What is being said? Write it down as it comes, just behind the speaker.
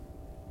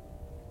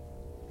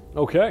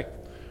Okay,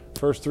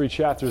 first three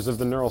chapters of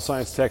the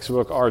neuroscience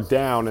textbook are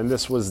down, and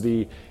this was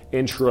the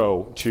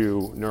intro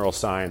to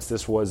neuroscience.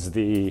 This was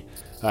the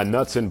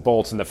nuts and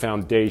bolts and the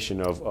foundation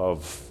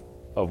of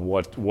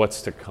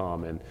what's to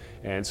come,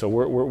 and so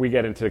we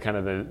get into kind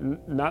of the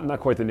not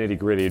quite the nitty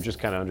gritty, just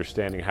kind of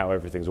understanding how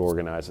everything's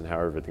organized and how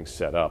everything's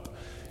set up,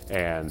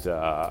 and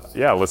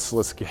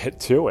let's get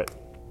to it.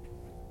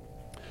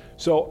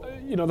 So,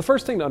 the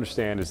first thing to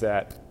understand is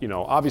that,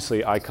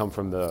 obviously I come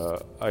from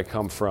a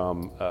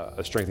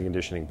strength and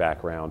conditioning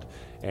background,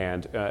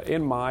 and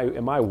in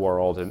my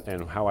world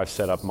and how I've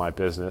set up my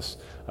business,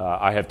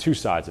 I have two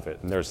sides of it,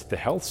 and there's the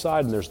health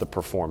side and there's the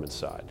performance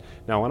side.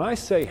 Now, when I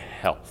say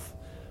health,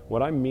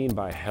 what I mean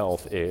by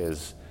health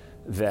is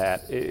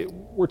that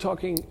we're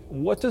talking,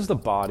 what does the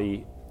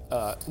body,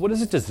 what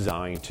is it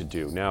designed to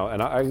do? Now,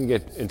 and I can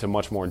get into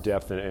much more in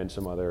depth in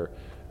some other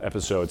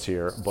episodes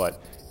here,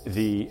 but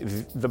the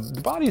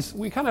bodies,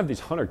 we kind of have these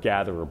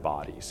hunter-gatherer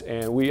bodies,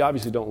 and we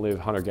obviously don't live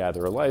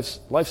hunter-gatherer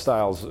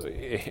lifestyles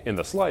in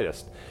the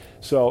slightest.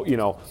 So,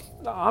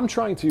 I'm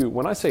trying to,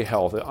 when I say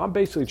health, I'm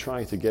basically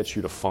trying to get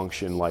you to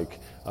function like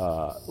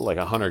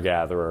a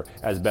hunter-gatherer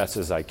as best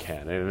as I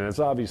can. And it's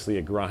obviously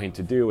a grind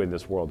to do in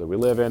this world that we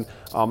live in.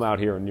 I'm out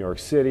here in New York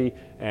City,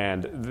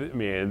 and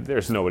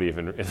there's nobody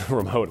even in the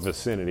remote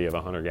vicinity of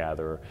a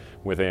hunter-gatherer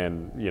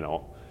within,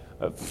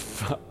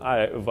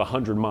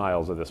 100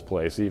 miles of this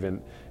place.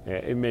 Even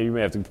you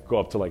may have to go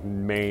up to like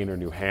Maine or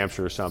New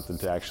Hampshire or something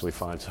to actually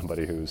find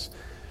somebody who's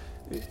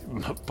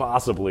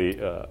possibly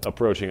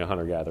approaching a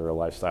hunter-gatherer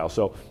lifestyle.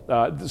 So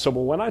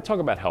when I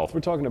talk about health, we're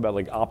talking about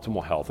like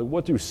optimal health. Like,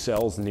 what do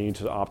cells need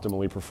to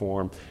optimally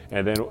perform?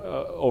 And then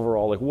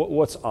overall, like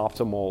what's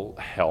optimal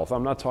health?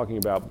 I'm not talking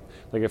about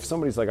like if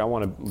somebody's like, I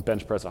want to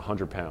bench press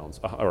 100 pounds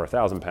or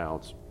 1,000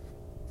 pounds.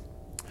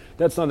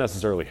 That's not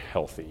necessarily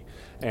healthy,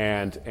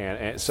 and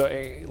so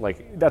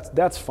like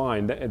that's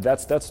fine.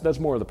 That's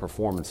more of the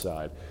performance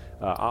side.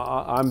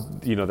 I'm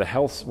the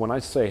health. When I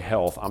say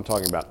health, I'm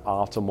talking about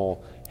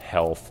optimal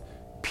health.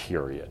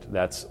 Period.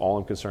 That's all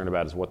I'm concerned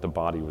about, is what the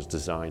body was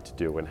designed to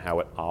do and how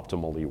it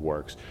optimally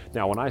works.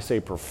 Now, when I say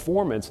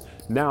performance,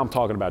 now I'm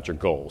talking about your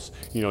goals.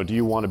 Do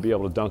you want to be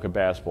able to dunk a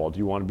basketball? Do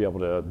you want to be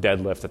able to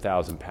deadlift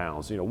 1,000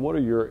 pounds? What are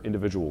your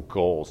individual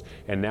goals?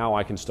 And now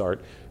I can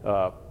start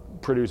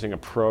producing a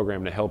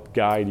program to help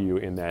guide you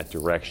in that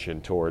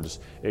direction towards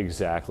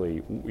exactly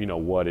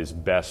what is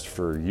best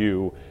for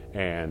you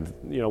and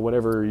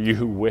whatever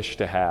you wish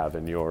to have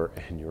in your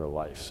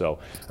life. So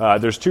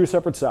there's two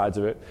separate sides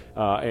of it,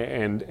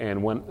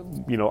 and when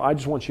I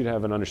just want you to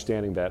have an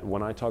understanding that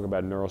when I talk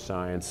about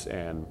neuroscience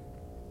and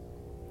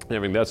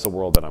everything, that's the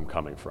world that I'm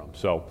coming from.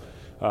 So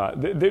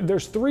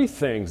there's three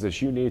things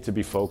that you need to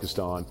be focused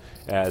on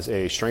as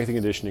a strength and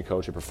conditioning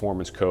coach, a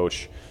performance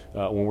coach,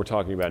 when we're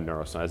talking about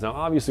neuroscience. Now,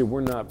 obviously,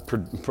 we're not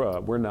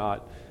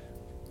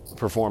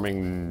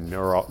performing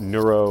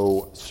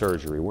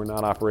neurosurgery. We're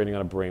not operating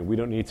on a brain. We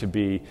don't need to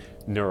be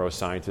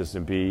neuroscientists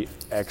and be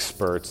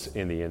experts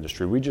in the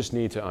industry. We just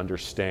need to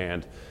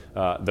understand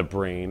the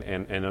brain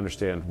and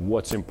understand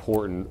what's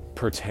important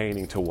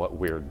pertaining to what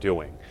we're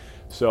doing.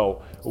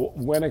 So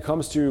when it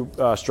comes to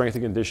strength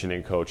and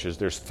conditioning coaches,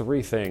 there's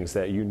three things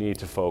that you need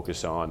to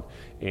focus on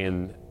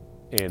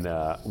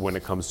when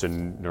it comes to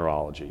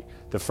neurology.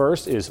 The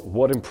first is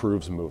what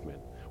improves movement.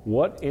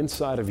 What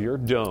inside of your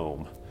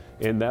dome,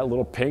 in that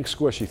little pink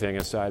squishy thing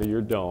inside of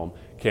your dome,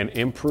 can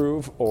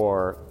improve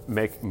or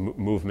make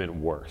movement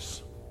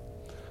worse.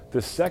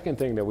 The second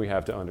thing that we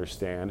have to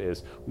understand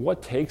is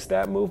what takes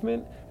that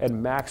movement and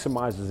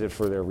maximizes it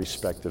for their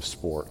respective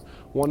sport.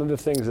 One of the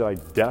things that I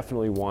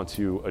definitely want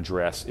to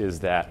address is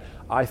that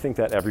I think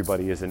that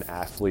everybody is an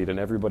athlete and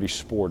everybody's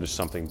sport is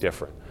something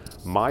different.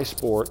 My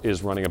sport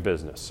is running a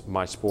business.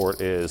 My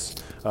sport is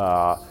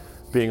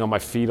being on my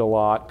feet a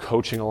lot,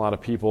 coaching a lot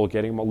of people,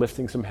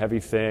 lifting some heavy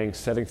things,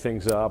 setting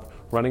things up.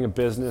 Running a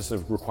business,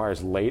 it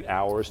requires late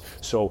hours.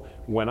 So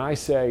when I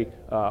say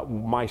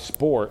my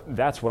sport,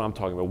 that's what I'm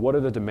talking about. What are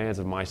the demands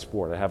of my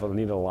sport? I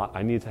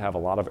need to have a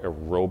lot of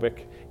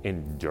aerobic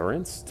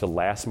endurance to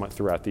last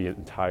throughout the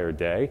entire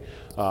day,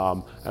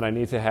 and I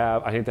need to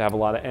have a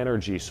lot of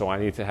energy. So I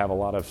need to have a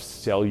lot of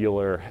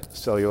cellular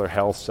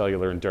health,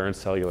 cellular endurance,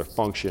 cellular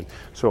function.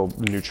 So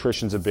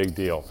nutrition's a big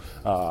deal.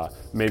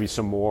 Maybe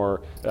some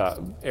more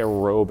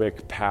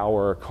aerobic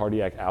power,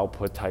 cardiac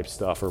output type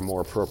stuff are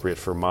more appropriate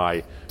for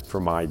my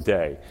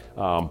day.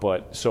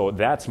 But so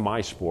that's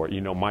my sport.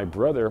 My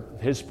brother,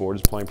 his sport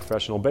is playing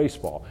professional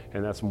baseball,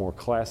 and that's a more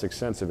classic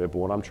sense of it. But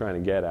what I'm trying to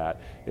get at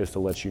is to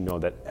let you know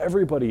that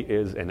everybody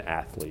is an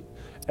athlete.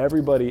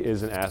 Everybody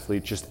is an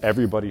athlete, just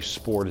everybody's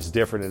sport is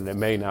different, and it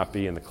may not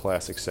be in the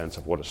classic sense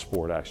of what a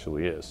sport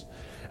actually is.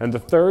 And the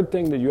third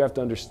thing that you have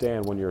to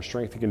understand when you're a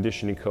strength and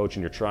conditioning coach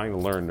and you're trying to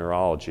learn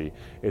neurology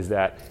is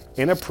that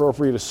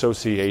inappropriate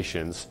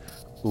associations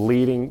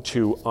leading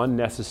to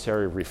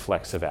unnecessary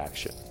reflexive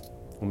action.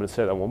 I'm going to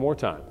say that one more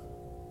time.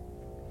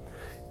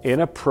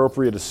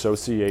 Inappropriate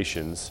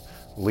associations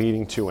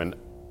leading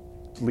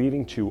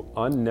to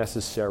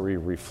unnecessary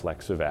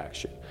reflexive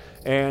action.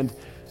 And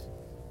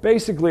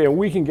basically, and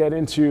we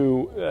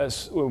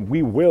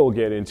will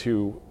get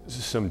into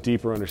some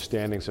deeper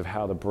understandings of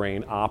how the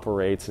brain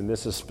operates, and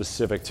this is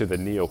specific to the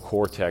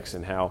neocortex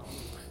and how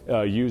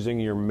using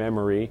your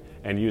memory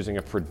and using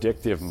a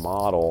predictive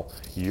model,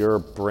 your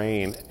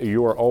brain,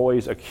 you are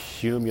always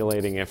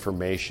accumulating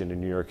information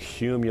and you're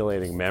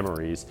accumulating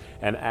memories,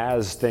 and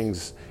as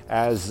things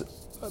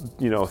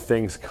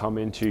come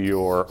into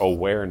your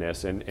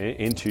awareness and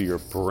into your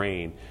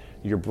brain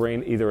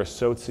either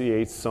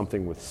associates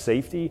something with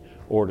safety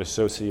or it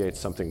associates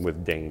something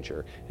with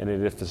danger. And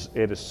if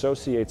it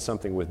associates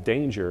something with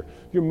danger,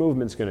 your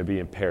movement's going to be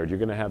impaired. You're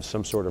going to have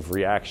some sort of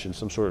reaction,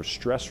 some sort of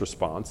stress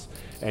response,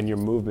 and your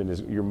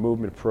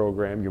movement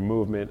program, your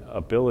movement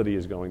ability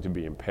is going to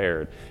be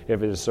impaired.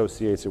 If it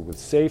associates it with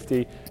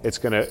safety,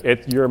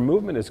 your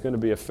movement is going to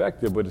be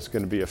affected, but it's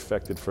going to be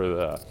affected for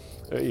the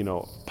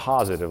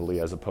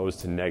positively as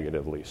opposed to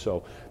negatively.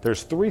 So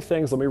there's three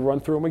things. Let me run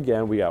through them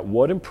again. We got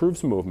what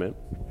improves movement,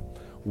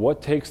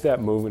 what takes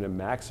that movement and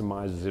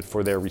maximizes it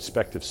for their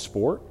respective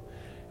sport,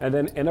 and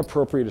then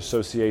inappropriate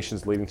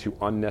associations leading to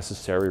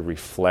unnecessary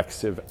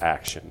reflexive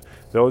action.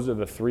 Those are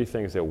the three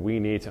things that we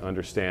need to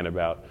understand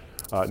about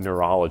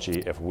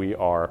neurology if we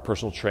are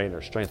personal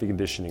trainers, strength and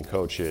conditioning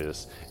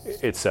coaches,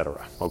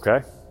 etc.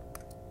 Okay?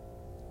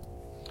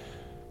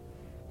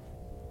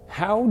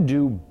 How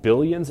do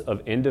billions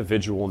of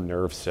individual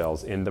nerve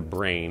cells in the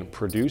brain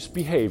produce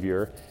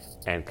behavior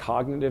and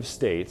cognitive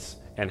states,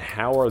 and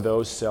how are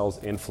those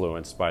cells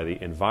influenced by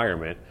the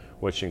environment,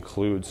 which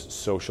includes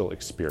social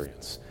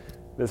experience?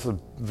 This is a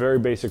very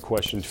basic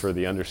question for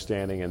the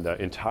understanding and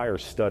the entire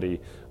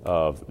study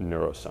of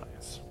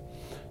neuroscience.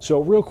 So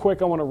real quick,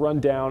 I'm going to run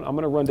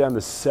down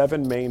the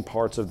 7 main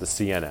parts of the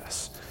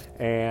CNS.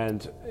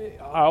 And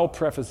I'll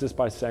preface this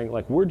by saying,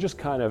 we're just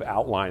kind of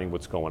outlining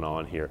what's going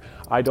on here.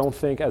 I don't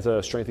think as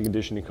a strength and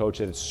conditioning coach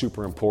that it's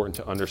super important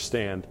to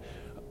understand,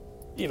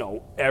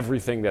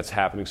 everything that's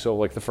happening.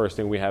 So the first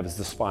thing we have is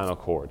the spinal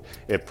cord.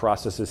 It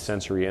processes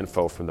sensory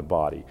info from the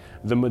body.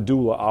 The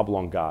medulla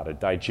oblongata,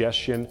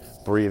 digestion,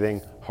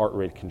 breathing, heart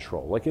rate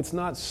control. It's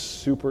not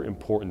super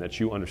important that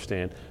you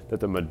understand that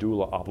the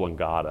medulla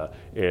oblongata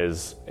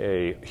is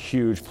a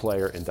huge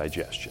player in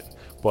digestion.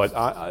 But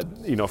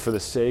for the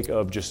sake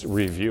of just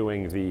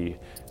reviewing the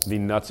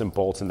nuts and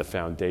bolts and the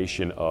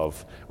foundation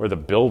or the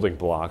building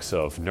blocks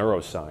of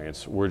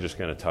neuroscience, we're just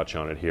going to touch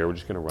on it here. We're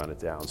just going to run it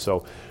down.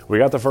 So we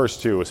got the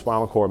first two: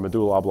 spinal cord,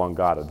 medulla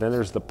oblongata. Then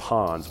there's the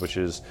pons, which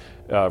is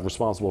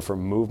responsible for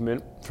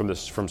movement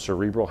from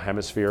cerebral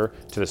hemisphere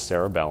to the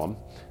cerebellum.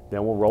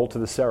 Then we'll roll to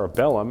the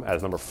cerebellum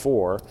as number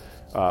 4,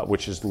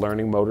 which is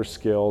learning motor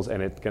skills,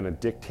 and it's going to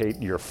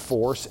dictate your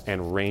force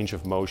and range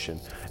of motion.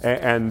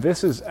 And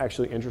this is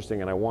actually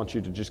interesting, and I want you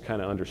to just kind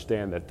of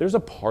understand that there's a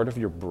part of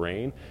your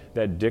brain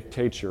that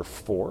dictates your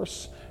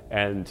force,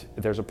 and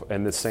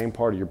the same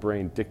part of your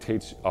brain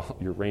dictates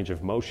your range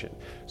of motion.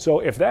 So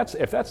if that's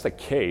the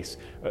case,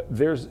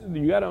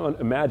 you got to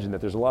imagine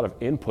that there's a lot of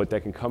input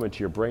that can come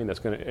into your brain that's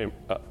going to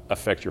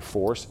affect your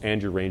force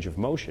and your range of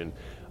motion.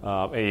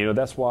 And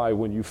that's why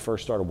when you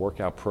first start a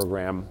workout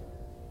program,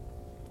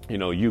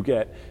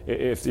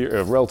 if you're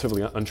a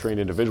relatively untrained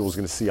individual is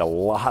going to see a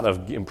lot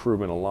of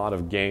improvement, a lot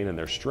of gain in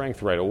their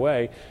strength right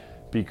away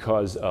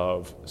because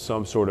of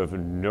some sort of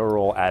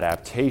neural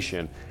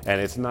adaptation.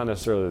 And it's not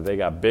necessarily that they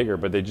got bigger,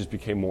 but they just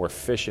became more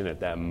efficient at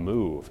that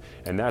move.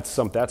 And that's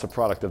a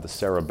product of the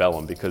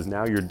cerebellum, because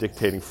now you're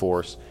dictating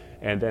force.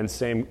 And then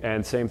same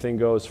thing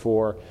goes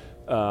for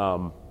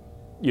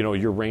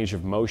your range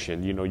of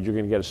motion. You're going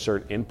to get a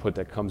certain input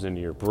that comes into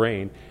your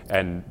brain,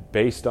 and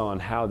based on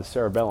how the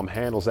cerebellum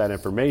handles that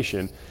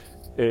information,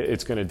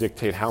 it's going to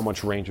dictate how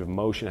much range of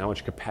motion, how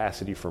much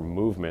capacity for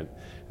movement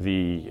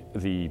the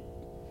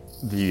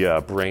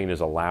brain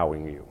is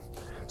allowing you.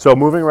 So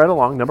moving right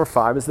along, number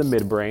 5 is the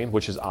midbrain,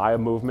 which is eye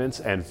movements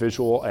and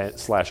visual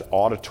 /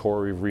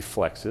 auditory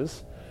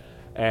reflexes.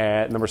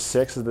 And number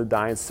 6 is the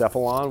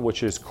diencephalon,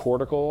 which is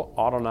cortical,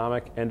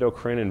 autonomic,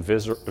 endocrine, and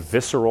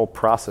visceral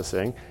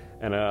processing.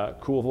 And a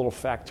cool little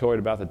factoid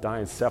about the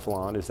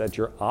diencephalon is that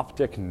your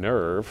optic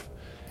nerve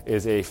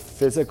is a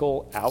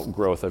physical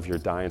outgrowth of your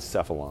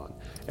diencephalon.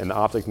 And the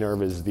optic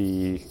nerve is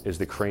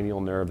the cranial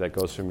nerve that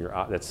goes from your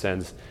eye, that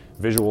sends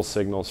visual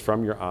signals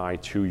from your eye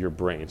to your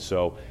brain.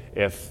 So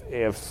if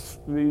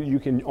you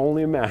can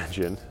only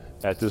imagine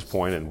at this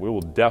point, and we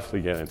will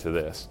definitely get into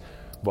this,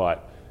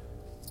 but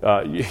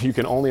you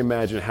can only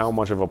imagine how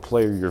much of a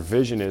player your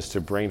vision is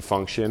to brain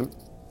function,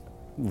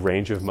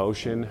 range of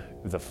motion,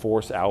 the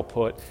force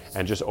output,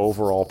 and just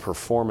overall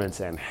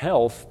performance and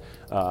health,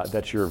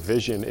 that your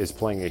vision is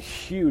playing a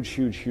huge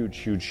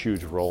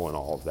role in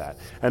all of that.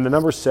 And the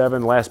number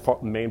 7,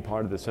 main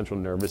part of the central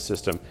nervous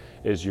system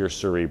is your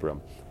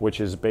cerebrum, which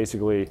is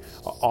basically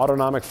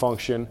autonomic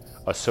function,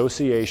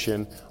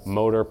 association,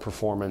 motor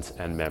performance,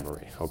 and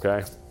memory,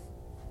 okay?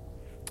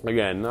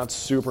 Again, not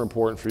super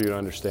important for you to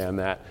understand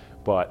that,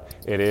 but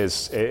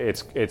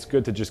it's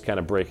good to just kind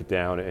of break it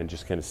down and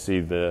just kind of see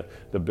the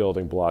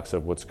building blocks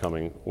of what's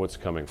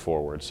coming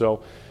forward.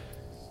 So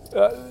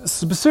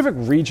Specific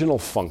regional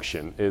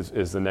function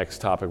is the next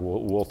topic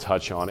we'll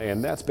touch on,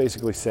 and that's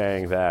basically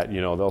saying that,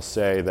 they'll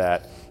say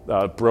that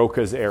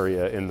Broca's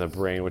area in the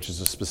brain, which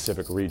is a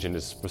specific region,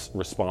 is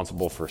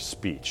responsible for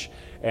speech.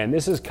 And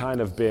this has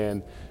kind of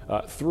been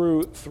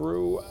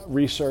through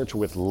research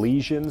with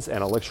lesions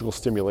and electrical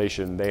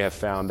stimulation. They have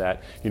found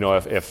that,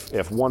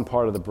 if one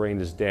part of the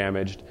brain is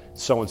damaged,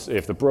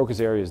 if the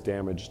Broca's area is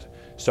damaged,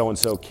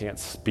 so-and-so can't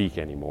speak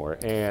anymore.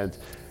 And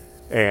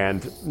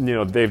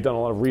they've done a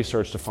lot of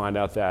research to find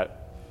out that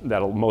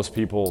most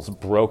people's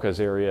Broca's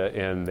area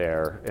in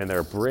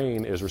their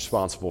brain is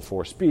responsible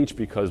for speech,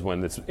 because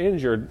when it's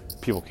injured,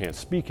 people can't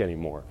speak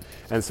anymore.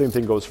 And the same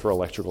thing goes for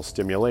electrical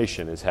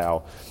stimulation, is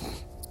how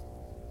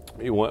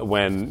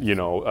when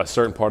a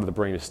certain part of the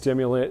brain is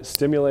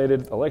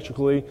stimulated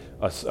electrically,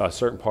 a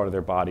certain part of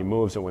their body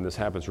moves, and when this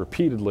happens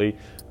repeatedly,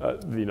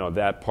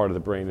 that part of the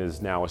brain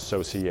is now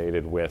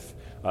associated with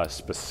a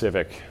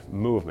specific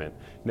movement.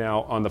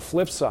 Now, on the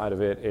flip side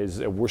of it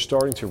is we're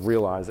starting to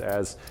realize,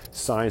 as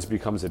science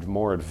becomes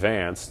more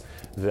advanced,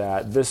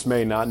 that this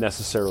may not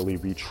necessarily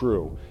be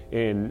true.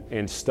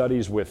 In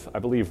studies with, I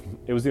believe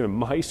it was either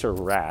mice or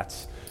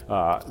rats,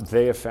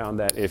 they have found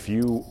that if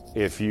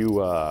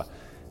a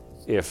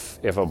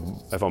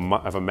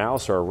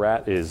mouse or a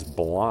rat is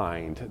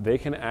blind, they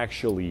can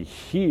actually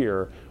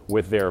hear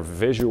with their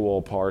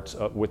visual parts,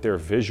 with their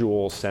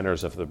visual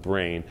centers of the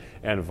brain,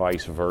 and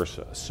vice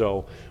versa.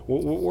 So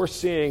what we're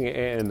seeing,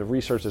 and the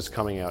research that's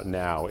coming out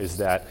now, is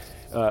that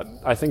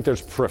I think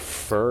there's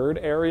preferred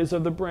areas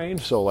of the brain.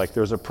 So like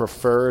there's a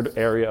preferred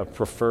area, a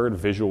preferred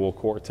visual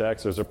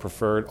cortex, there's a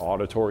preferred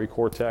auditory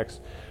cortex,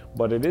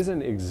 but it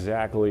isn't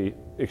exactly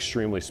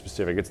extremely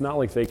specific. It's not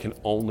like they can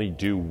only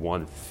do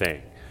one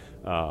thing.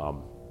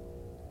 And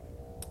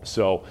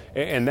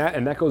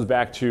that goes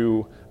back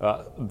to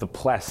the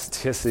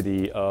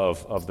plasticity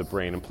of the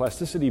brain. And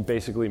plasticity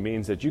basically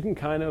means that you can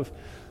kind of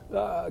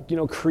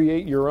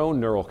create your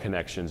own neural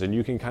connections, and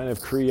you can kind of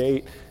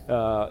create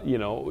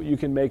you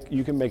can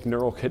make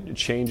neural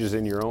changes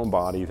in your own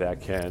body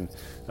that can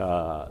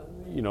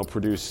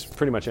produce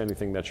pretty much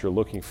anything that you're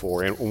looking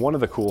for. And one of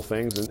the cool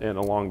things, and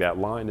along that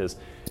line, is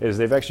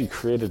they've actually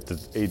created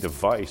a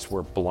device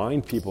where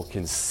blind people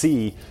can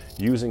see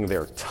using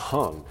their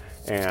tongue.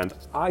 And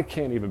I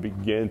can't even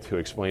begin to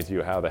explain to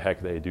you how the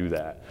heck they do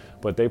that.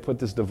 But they put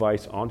this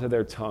device onto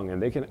their tongue,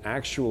 and they can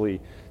actually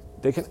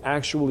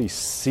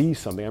see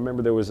something. I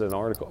remember there was an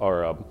article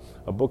or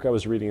a book I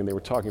was reading, and they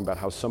were talking about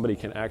how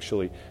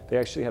they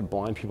actually had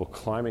blind people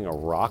climbing a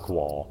rock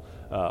wall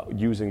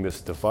using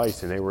this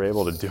device, and they were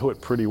able to do it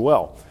pretty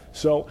well.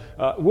 So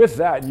with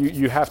that,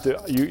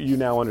 you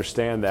now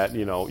understand that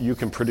you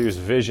can produce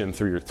vision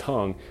through your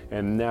tongue,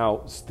 and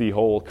now the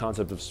whole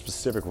concept of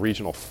specific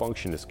regional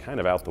function is kind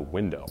of out the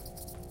window.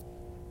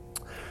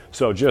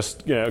 So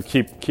just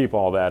keep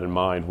all that in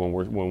mind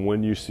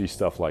when you see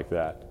stuff like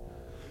that.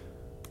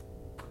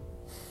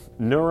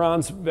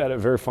 Neurons, at a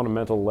very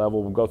fundamental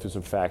level, we'll go through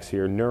some facts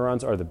here.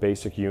 Neurons are the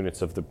basic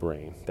units of the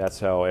brain. That's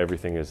how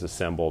everything is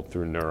assembled,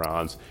 through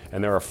neurons.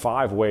 And there are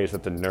 5 ways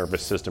that the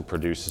nervous system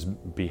produces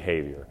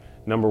behavior.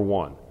 Number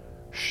 1,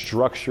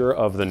 structure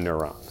of the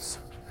neurons.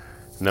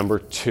 Number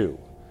 2,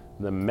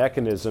 the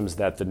mechanisms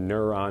that the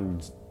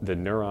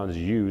neurons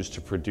use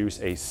to produce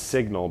a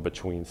signal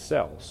between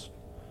cells.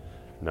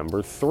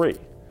 Number 3,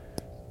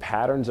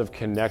 patterns of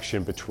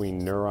connection between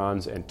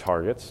neurons and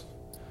targets.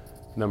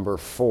 Number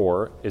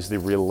 4 is the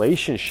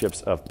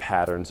relationships of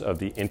patterns of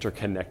the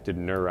interconnected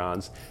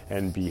neurons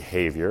and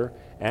behavior.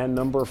 And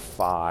number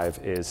 5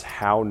 is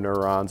how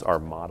neurons are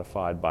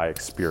modified by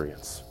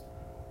experience.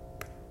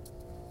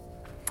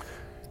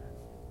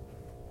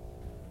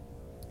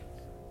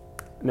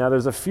 Now,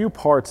 there's a few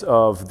parts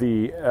of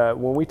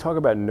when we talk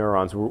about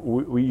neurons,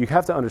 you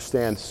have to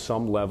understand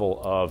some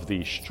level of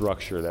the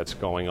structure that's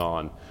going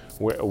on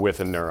with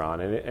a neuron,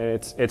 and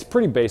it's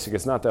pretty basic.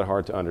 It's not that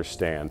hard to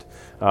understand.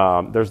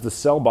 There's the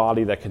cell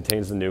body that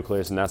contains the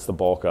nucleus, and that's the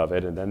bulk of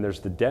it, and then there's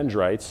the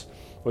dendrites,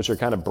 which are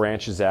kind of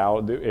branches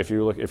out. If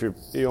you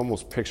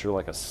almost picture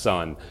like a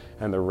sun,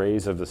 and the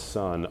rays of the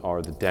sun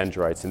are the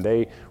dendrites, and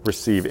they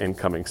receive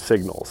incoming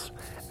signals.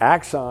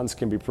 Axons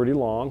can be pretty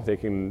long. They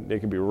can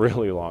be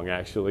really long,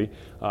 actually,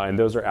 and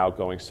those are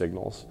outgoing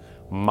signals.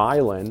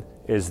 Myelin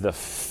is a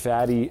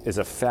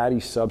fatty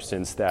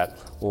substance that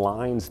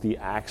lines the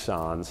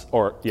axons,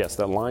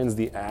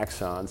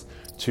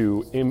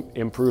 to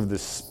improve the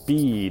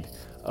speed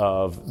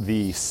of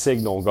the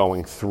signal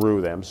going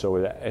through them, so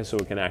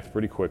it can act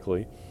pretty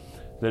quickly.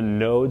 The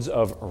nodes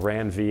of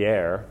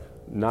Ranvier,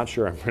 not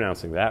sure I'm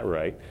pronouncing that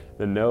right.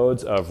 The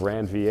nodes of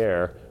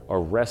Ranvier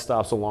are rest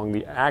stops along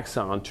the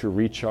axon to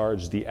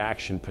recharge the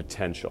action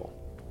potential.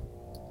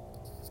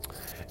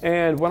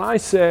 And when I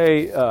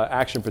say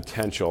action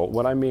potential,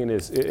 what I mean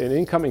is an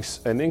incoming,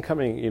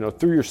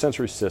 through your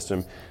sensory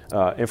system,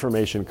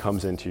 information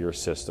comes into your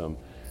system,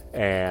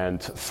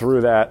 and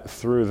through that,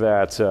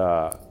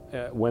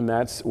 when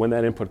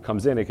that input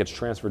comes in, it gets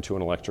transferred to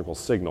an electrical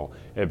signal.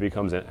 It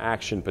becomes an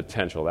action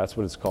potential. That's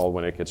what it's called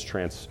when it gets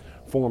transferred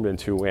formed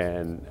into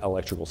an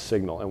electrical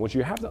signal. And what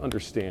you have to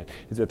understand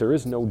is that there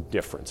is no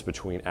difference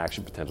between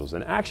action potentials.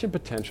 An action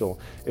potential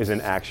is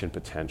an action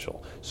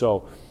potential.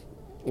 So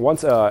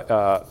once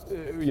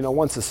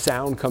once a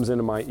sound comes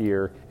into my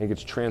ear and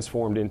gets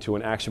transformed into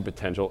an action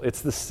potential,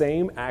 it's the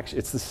same action,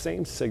 it's the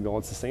same signal,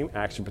 it's the same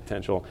action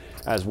potential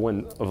as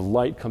when a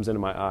light comes into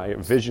my eye,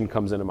 vision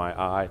comes into my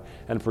eye,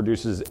 and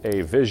produces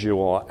a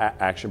visual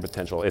action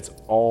potential. It's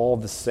all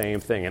the same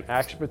thing. An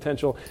action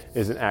potential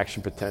is an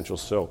action potential.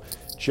 So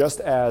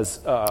just as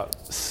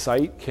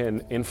sight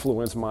can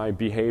influence my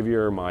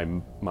behavior, my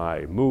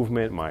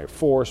movement, my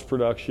force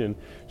production,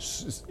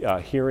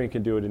 hearing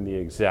can do it in the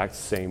exact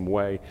same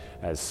way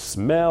as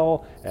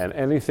smell and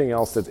anything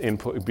else that's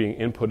being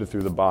inputted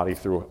through the body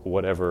through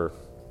whatever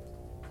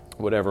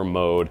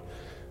mode,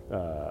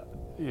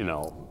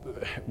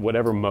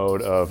 whatever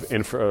mode of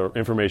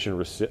information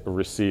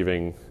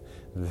receiving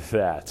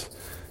that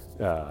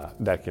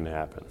can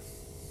happen.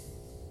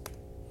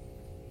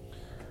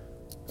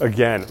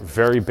 Again,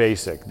 very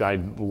basic. A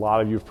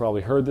lot of you have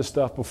probably heard this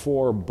stuff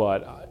before,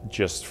 but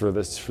just for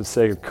the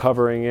sake of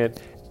covering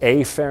it,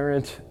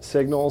 afferent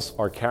signals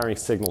are carrying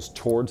signals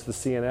towards the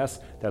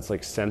CNS. That's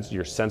like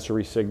your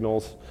sensory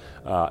signals.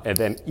 And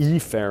then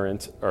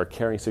efferent are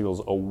carrying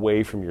signals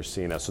away from your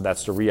CNS. So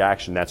that's the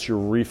reaction. That's your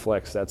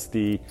reflex. That's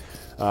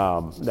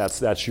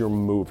that's your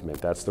movement.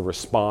 That's the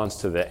response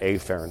to the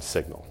afferent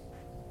signal.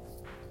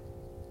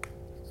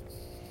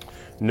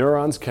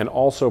 Neurons can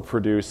also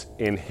produce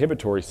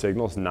inhibitory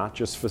signals, not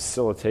just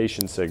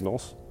facilitation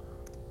signals.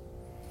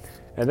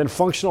 And then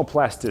functional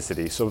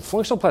plasticity. So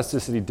functional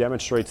plasticity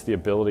demonstrates the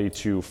ability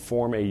to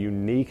form a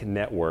unique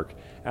network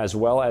as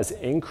well as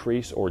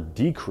increase or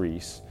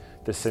decrease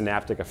the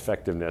synaptic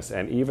effectiveness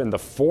and even the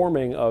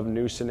forming of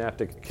new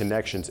synaptic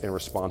connections in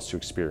response to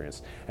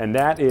experience. And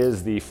that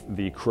is the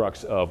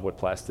crux of what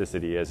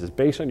plasticity is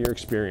based on your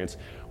experience,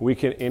 we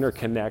can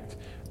interconnect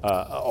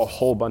a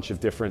whole bunch of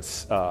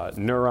different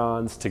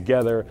neurons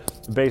together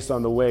based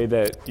on the way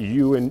that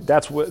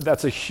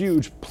that's a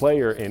huge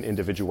player in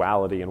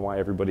individuality, and why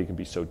everybody can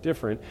be so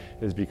different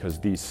is because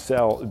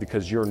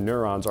because your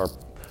neurons are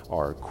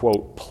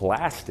quote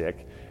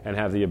plastic and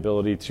have the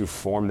ability to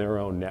form their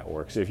own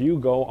networks. If you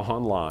go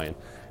online,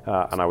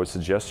 and I would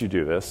suggest you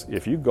do this,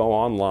 if you go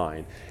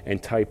online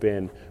and type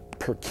in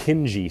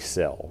Purkinje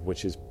cell,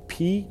 which is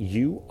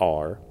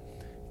PURKINJE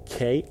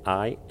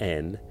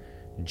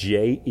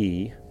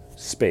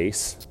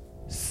space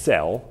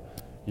cell,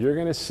 you're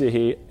going to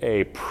see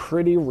a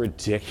pretty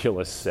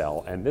ridiculous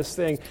cell. And this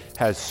thing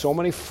has so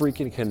many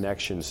freaking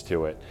connections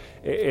to it.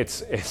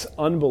 It's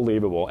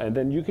unbelievable. And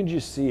then you can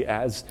just see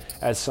as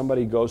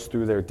somebody goes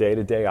through their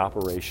day-to-day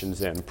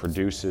operations and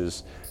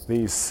produces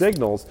these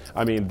signals,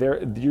 I mean,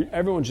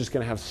 everyone's just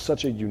going to have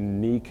such a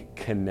unique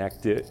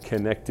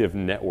connective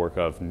network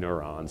of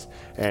neurons.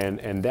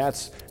 And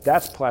that's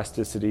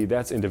plasticity,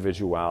 that's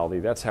individuality,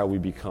 that's how we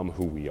become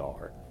who we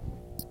are.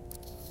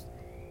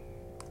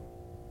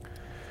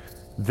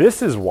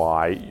 This is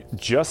why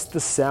just the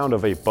sound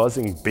of a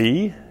buzzing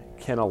bee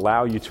can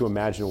allow you to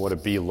imagine what a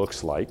bee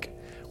looks like,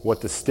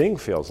 what the sting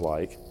feels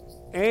like,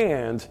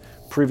 and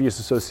previous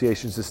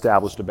associations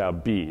established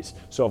about bees.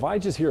 So if I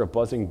just hear a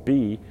buzzing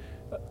bee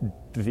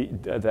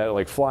that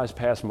like flies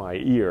past my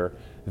ear,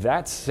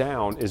 that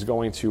sound is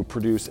going to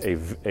produce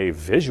a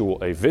visual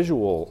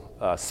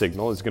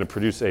signal. It's going to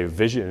produce a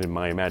vision in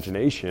my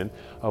imagination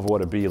of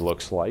what a bee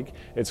looks like.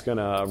 It's going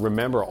to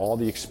remember all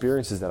the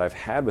experiences that I've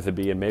had with a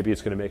bee, and maybe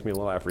it's going to make me a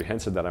little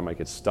apprehensive that I might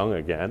get stung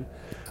again.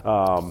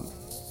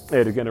 It's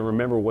going to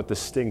remember what the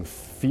sting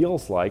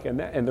feels like,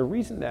 and the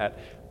reason that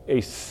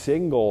a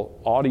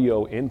single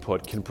audio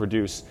input can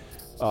produce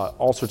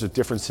all sorts of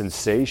different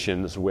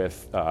sensations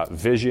with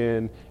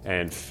vision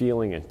and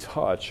feeling and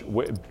touch.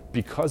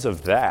 Because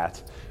of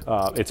that,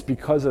 it's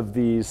because of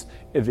this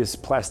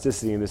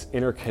plasticity and this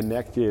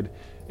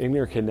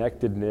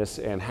interconnectedness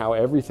and how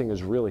everything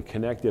is really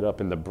connected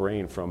up in the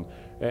brain from,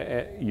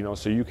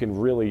 so you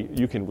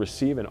can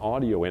receive an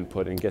audio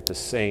input and get the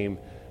same,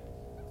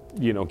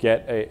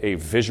 get a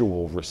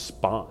visual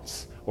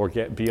response, or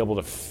be able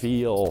to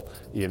feel,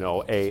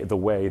 the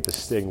way the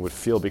sting would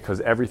feel,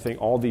 because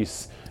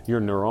your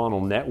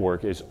neuronal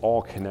network is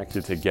all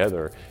connected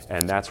together,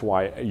 and that's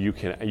why you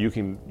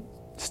can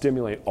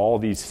stimulate all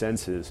these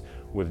senses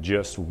with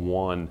just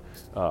one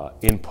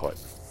input.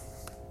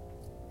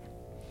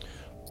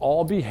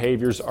 All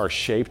behaviors are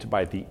shaped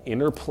by the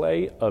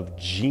interplay of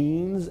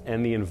genes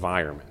and the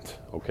environment,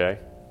 okay?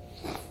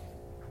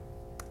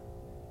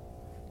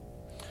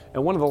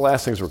 And one of the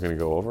last things we're going to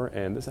go over,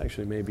 and this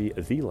actually may be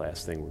the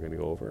last thing we're going to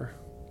go over.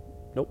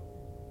 Nope,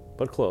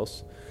 but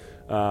close.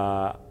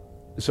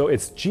 So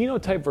it's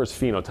genotype versus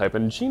phenotype,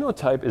 and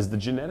genotype is the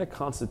genetic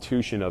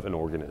constitution of an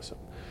organism.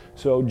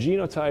 So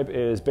genotype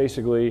is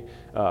basically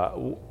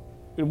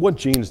what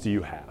genes do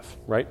you have,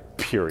 right?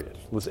 Period.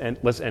 Let's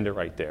end it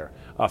right there.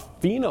 A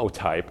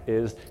phenotype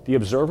is the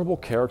observable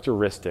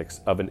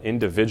characteristics of an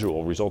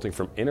individual resulting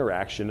from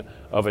interaction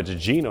of its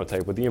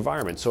genotype with the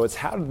environment. So it's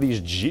how do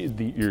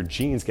your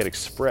genes get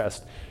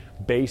expressed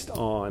based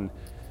on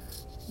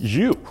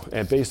you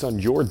and based on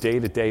your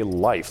day-to-day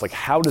life. Like,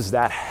 how does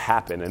that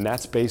happen? And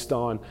that's based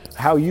on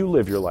how you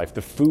live your life,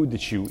 the food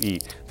that you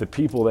eat, the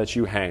people that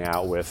you hang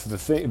out with,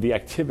 the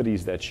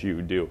activities that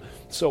you do.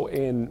 So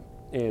in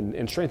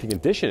strength and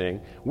conditioning,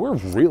 we're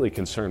really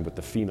concerned with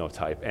the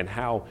phenotype and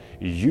how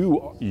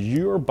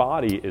your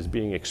body is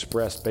being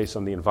expressed based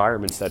on the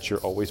environments that you're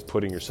always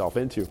putting yourself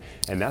into.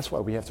 And that's why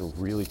we have to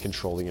really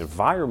control the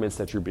environments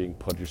that you're being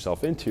put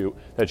into,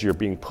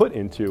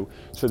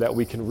 so that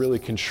we can really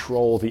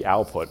control the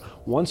output.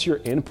 Once your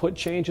input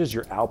changes,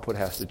 your output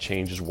has to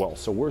change as well.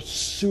 So we're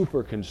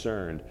super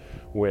concerned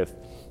with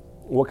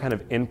what kind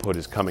of input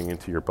is coming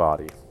into your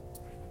body.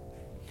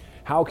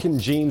 How can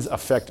genes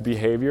affect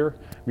behavior?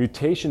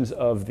 Mutations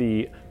of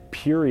the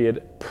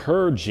period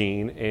per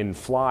gene in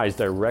flies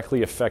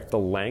directly affect the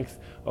length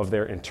of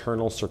their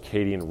internal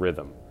circadian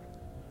rhythm.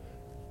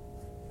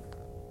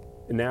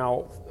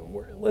 Now,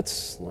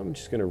 I'm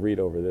just going to read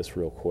over this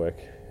real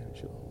quick.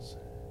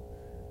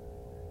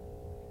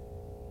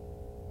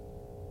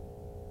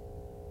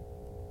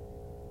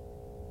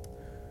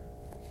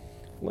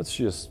 Let's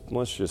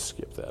just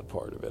skip that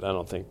part of it. I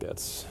don't think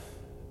that's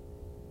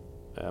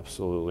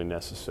absolutely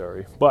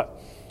necessary. But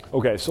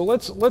okay, so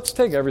let's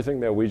take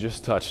everything that we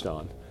just touched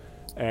on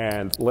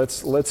and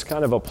let's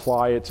kind of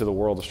apply it to the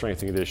world of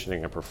strength and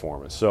conditioning and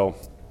performance. So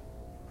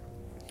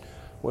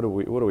what do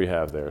we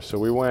have there? So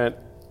we went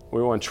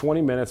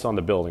 20 minutes on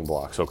the building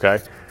blocks, okay?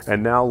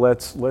 And now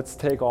let's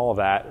take all of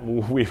that.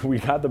 We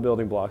got the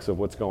building blocks of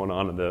what's going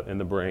on in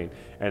the brain,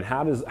 and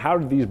how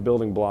do these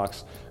building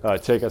blocks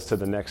take us to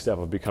the next step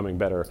of becoming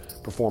better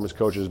performance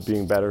coaches,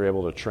 being better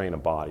able to train a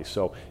body.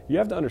 So you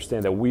have to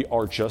understand that we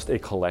are just a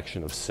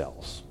collection of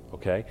cells,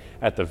 okay?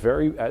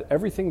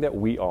 Everything that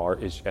we are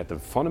is at the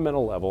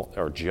fundamental level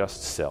are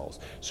just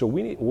cells. So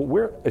what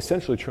we're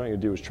essentially trying to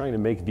do is trying to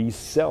make these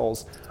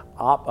cells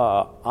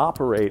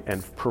operate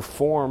and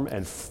perform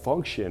and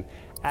function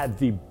at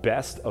the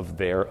best of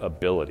their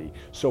ability.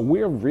 So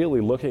we're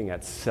really looking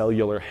at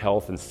cellular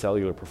health and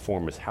cellular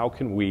performance. How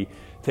can we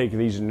take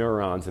these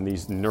neurons and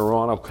these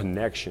neuronal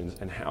connections,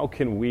 and how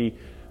can we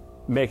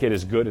make it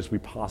as good as we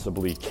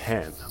possibly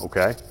can,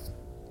 okay?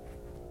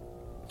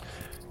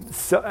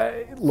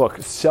 So, look,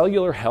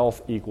 cellular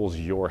health equals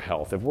your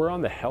health. If we're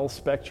on the health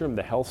spectrum,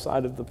 the health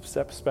side of the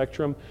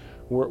spectrum,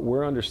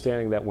 we're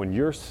understanding that when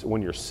your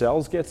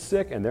cells get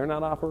sick and they're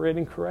not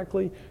operating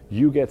correctly,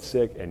 you get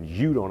sick and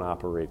you don't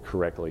operate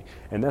correctly.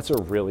 And that's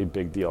a really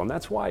big deal. And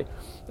that's why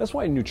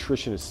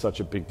nutrition is such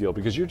a big deal,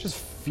 because you're just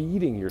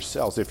feeding your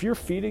cells. If you're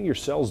feeding your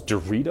cells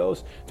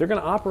Doritos, they're going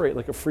to operate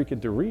like a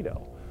freaking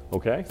Dorito,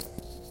 okay?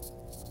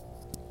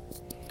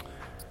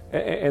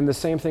 And the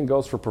same thing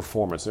goes for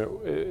performance.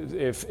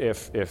 If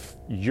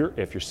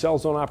your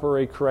cells don't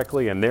operate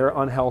correctly and they're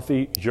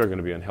unhealthy, you're going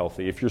to be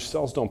unhealthy. If your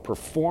cells don't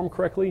perform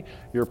correctly,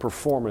 your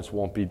performance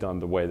won't be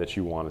done the way that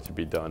you want it to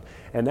be done.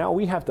 And now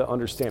we have to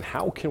understand,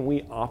 how can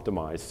we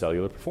optimize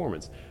cellular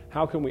performance?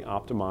 How can we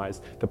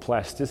optimize the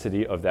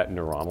plasticity of that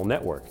neuronal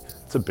network?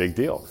 It's a big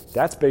deal.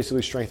 That's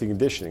basically strength and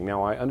conditioning.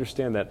 Now I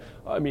understand that.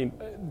 I mean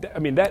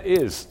that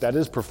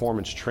is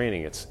performance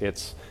training.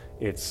 It's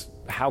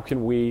how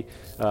can we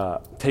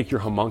take your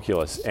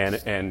homunculus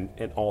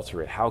and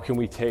alter it? How can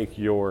we take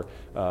your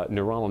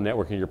neuronal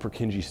network and your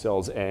Purkinje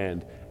cells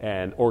and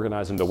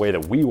organize them the way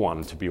that we want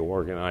them to be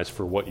organized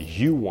for what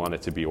you want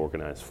it to be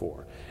organized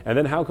for? And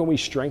then how can we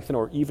strengthen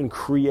or even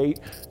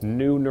create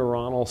new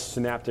neuronal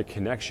synaptic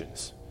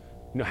connections?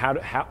 You know,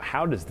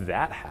 how does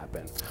that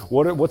happen?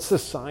 What's the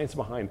science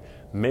behind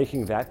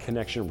making that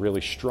connection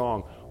really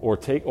strong,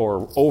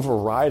 or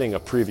overriding a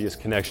previous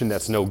connection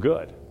that's no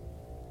good?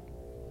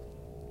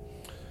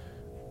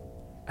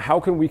 How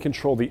can we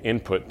control the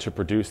input to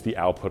produce the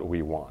output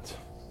we want?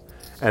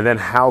 And then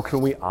how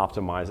can we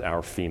optimize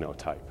our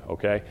phenotype,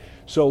 okay?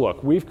 So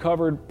look, we've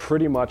covered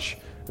pretty much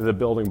the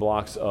building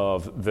blocks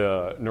of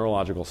the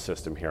neurological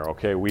system here,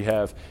 okay? We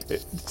have,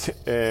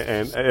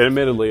 and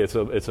admittedly it's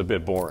a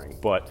bit boring,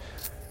 but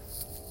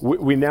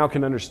we now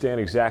can understand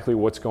exactly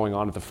what's going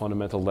on at the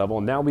fundamental level.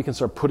 And now we can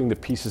start putting the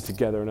pieces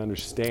together and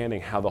understanding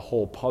how the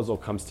whole puzzle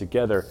comes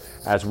together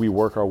as we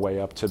work our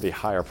way up to the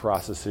higher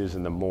processes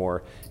and the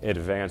more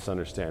advanced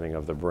understanding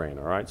of the brain,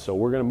 all right? So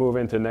we're gonna move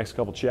into the next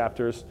couple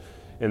chapters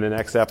in the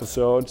next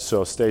episode,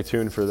 so stay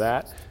tuned for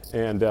that.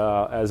 And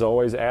as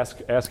always,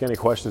 ask any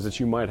questions that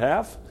you might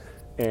have,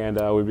 and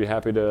we'd be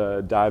happy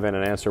to dive in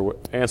and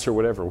answer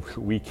whatever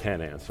we can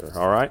answer,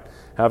 all right?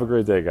 Have a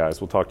great day, guys.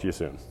 We'll talk to you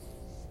soon.